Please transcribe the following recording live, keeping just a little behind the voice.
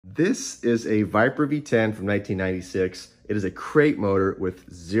This is a Viper V10 from 1996. It is a crate motor with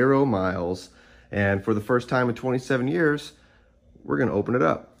 0 miles. And for the first time in 27 years, we're gonna open it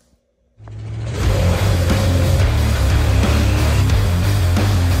up.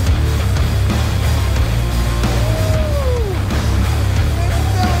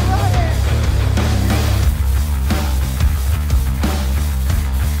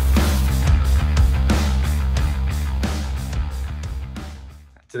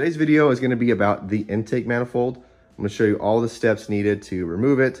 Today's video is going to be about the intake manifold. I'm going to show you all the steps needed to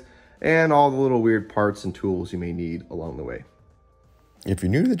remove it and all the little weird parts and tools you may need along the way. If you're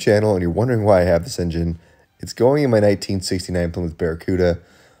new to the channel and you're wondering why I have this engine, it's going in my 1969 Plymouth Barracuda.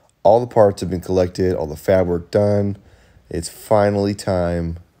 All the parts have been collected, all the fab work done. It's finally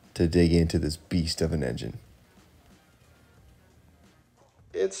time to dig into this beast of an engine.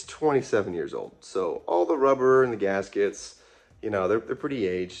 It's 27 years old, so all the rubber and the gaskets, you know, they're pretty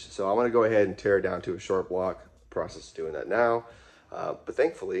aged, so I'm going to go ahead and tear it down to a short block. Process of doing that now, but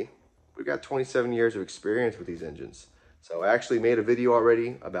thankfully we've got 27 years of experience with these engines. So I actually made a video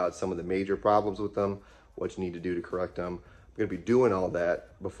already about some of the major problems with them, what you need to do to correct them. I'm going to be doing all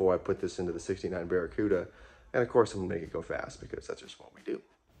that before I put this into the 69 Barracuda, and of course I'm going to make it go fast because that's just what we do.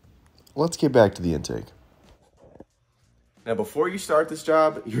 Let's get back to the intake. Now before you start this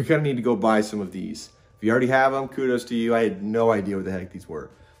job, you're going to need to go buy some of these. If you already have them, kudos to you. I had no idea what the heck these were.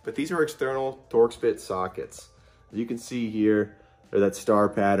 But these are external Torx fit sockets. As you can see here, they're that star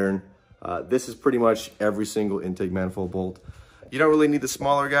pattern. This is pretty much every single intake manifold bolt. You don't really need the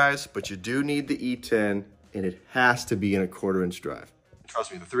smaller guys, but you do need the E10, and it has to be in a 1/4 inch drive.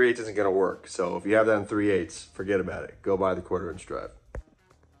 Trust me, the 3/8 isn't gonna work. So if you have that in 3/8, forget about it. Go buy the 1/4 inch drive.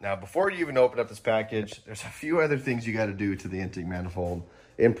 Now, before you even open up this package, there's a few other things you gotta do to the intake manifold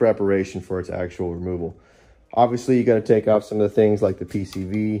in preparation for its actual removal. Obviously, you gotta take off some of the things like the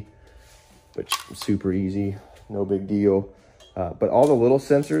PCV, which is super easy, no big deal. But all the little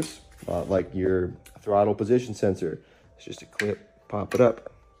sensors, like your throttle position sensor, it's just a clip, pop it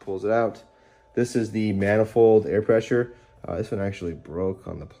up, pulls it out. This is the manifold air pressure. This one actually broke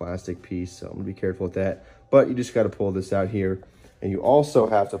on the plastic piece, so I'm gonna be careful with that. But you just gotta pull this out here. And you also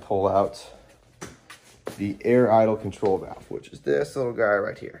have to pull out the air idle control valve, which is this little guy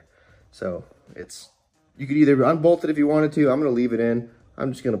right here. So you could either unbolt it if you wanted to. I'm gonna leave it in.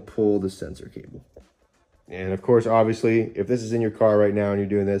 I'm just gonna pull the sensor cable. And of course, obviously, if this is in your car right now and you're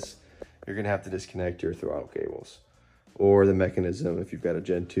doing this, you're gonna have to disconnect your throttle cables or the mechanism if you've got a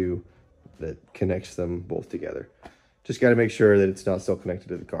Gen 2 that connects them both together. Just gotta make sure that it's not still connected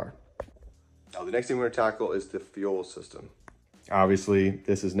to the car. Now, the next thing we're gonna tackle is the fuel system. Obviously,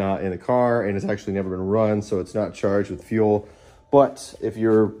 this is not in a car and it's actually never been run, so it's not charged with fuel. But if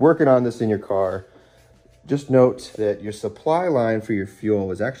you're working on this in your car, just note that your supply line for your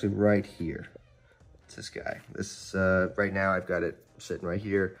fuel is actually right here. It's this guy. This right now I've got it sitting right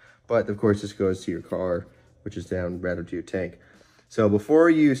here, but of course this goes to your car, which is down rather to your tank. So before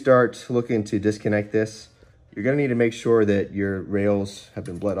you start looking to disconnect this, you're gonna need to make sure that your rails have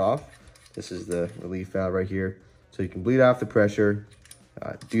been bled off. This is the relief valve right here. So you can bleed off the pressure.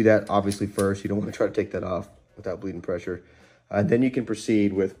 Do that obviously first. You don't want to try to take that off without bleeding pressure. Then you can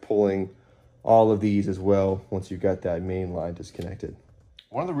proceed with pulling all of these as well once you've got that main line disconnected.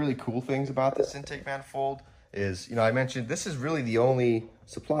 One of the really cool things about this intake manifold is, you know, I mentioned this is really the only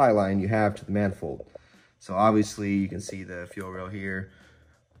supply line you have to the manifold. So obviously you can see the fuel rail here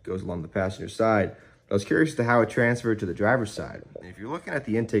goes along the passenger side. I was curious as to how it transferred to the driver's side. And if you're looking at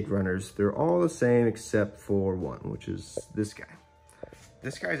the intake runners, they're all the same except for one, which is this guy.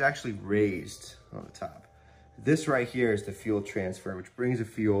 This guy is actually raised on the top. This right here is the fuel transfer, which brings the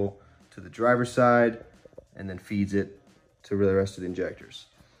fuel to the driver's side and then feeds it to the rest of the injectors.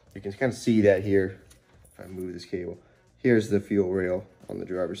 You can kind of see that here. If I move this cable, here's the fuel rail on the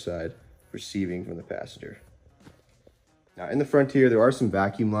driver's side receiving from the passenger. Now in the front here, there are some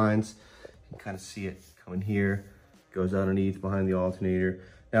vacuum lines. You can kind of see it coming here, goes underneath behind the alternator.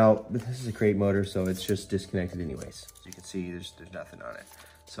 Now, this is a crate motor, so it's just disconnected anyways. As you can see, there's nothing on it.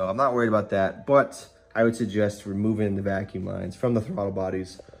 So I'm not worried about that, but I would suggest removing the vacuum lines from the throttle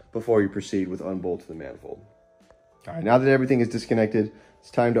bodies before you proceed with unbolting the manifold. All right, now that everything is disconnected,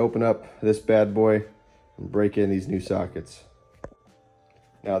 it's time to open up this bad boy and break in these new sockets.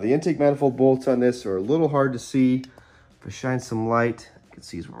 Now, the intake manifold bolts on this are a little hard to see. If I shine some light, you can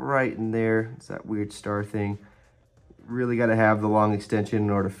see it's right in there. It's that weird star thing. Really got to have the long extension in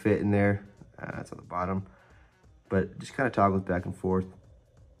order to fit in there. That's on the bottom. But just kind of toggles back and forth.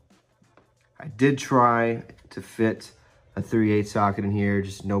 I did try to fit a 3/8 socket in here,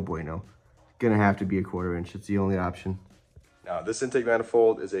 just no bueno. Gonna have to be a 1/4 inch. It's the only option. Now, this intake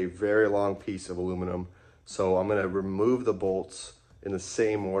manifold is a very long piece of aluminum, so I'm gonna remove the bolts in the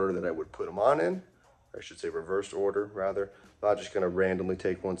same order that I would put them on in, or I should say reversed order rather. I'm not just gonna randomly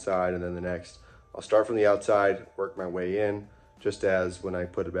take one side and then the next. I'll start from the outside, work my way in, just as when I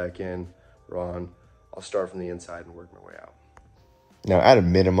put it back in or on, I'll start from the inside and work my way out. Now, at a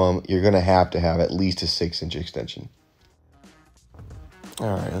minimum, you're going to have at least a 6-inch extension.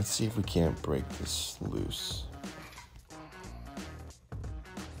 All right, let's see if we can't break this loose.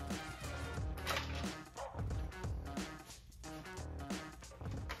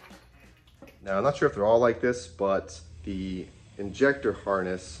 Now, I'm not sure if they're all like this, but the injector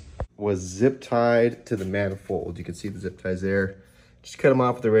harness was zip tied to the manifold. You can see the zip ties there. Just cut them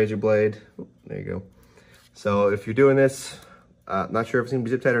off with a razor blade. Oh, there you go. So if you're doing this, not sure if it's gonna be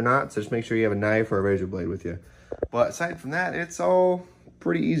zip tied or not, so just make sure you have a knife or a razor blade with you. But aside from that, it's all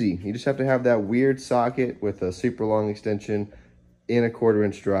pretty easy. You just have to have that weird socket with a super long extension in a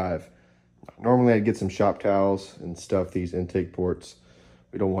 1/4-inch drive. Normally I'd get some shop towels and stuff these intake ports.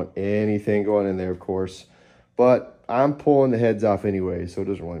 We don't want anything going in there, of course, but I'm pulling the heads off anyway, so it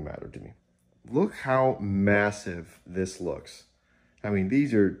doesn't really matter to me. Look how massive this looks. I mean,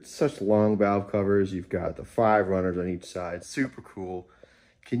 these are such long valve covers. You've got the 5 runners on each side, super cool.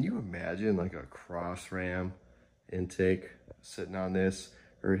 Can you imagine like a cross ram intake sitting on this,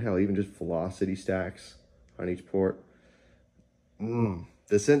 or hell, even just velocity stacks on each port?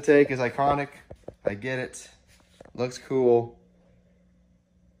 This intake is iconic. I get it. Looks cool.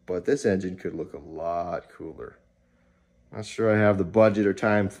 But this engine could look a lot cooler. Not sure I have the budget or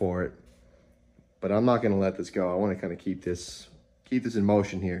time for it, but I'm not going to let this go. I want to kind of keep this in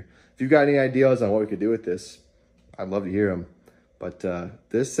motion here. If you've got any ideas on what we could do with this, I'd love to hear them. But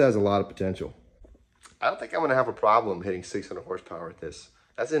this has a lot of potential. I don't think I'm going to have a problem hitting 600 horsepower with this.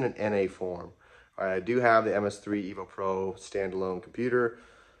 That's in an NA form. All right, I do have the MS3 Evo Pro standalone computer.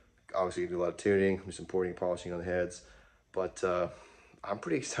 Obviously, you can do a lot of tuning, do some porting, polishing on the heads. But I'm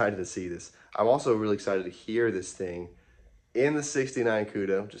pretty excited to see this. I'm also really excited to hear this thing in the 69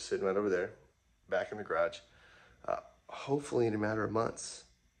 Cuda, just sitting right over there, back in the garage, hopefully in a matter of months.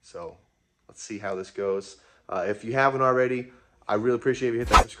 So let's see how this goes. If you haven't already, I really appreciate if you hit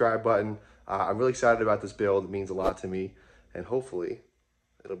that subscribe button. I'm really excited about this build. It means a lot to me, and hopefully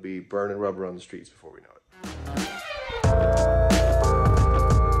it'll be burning rubber on the streets before we know it.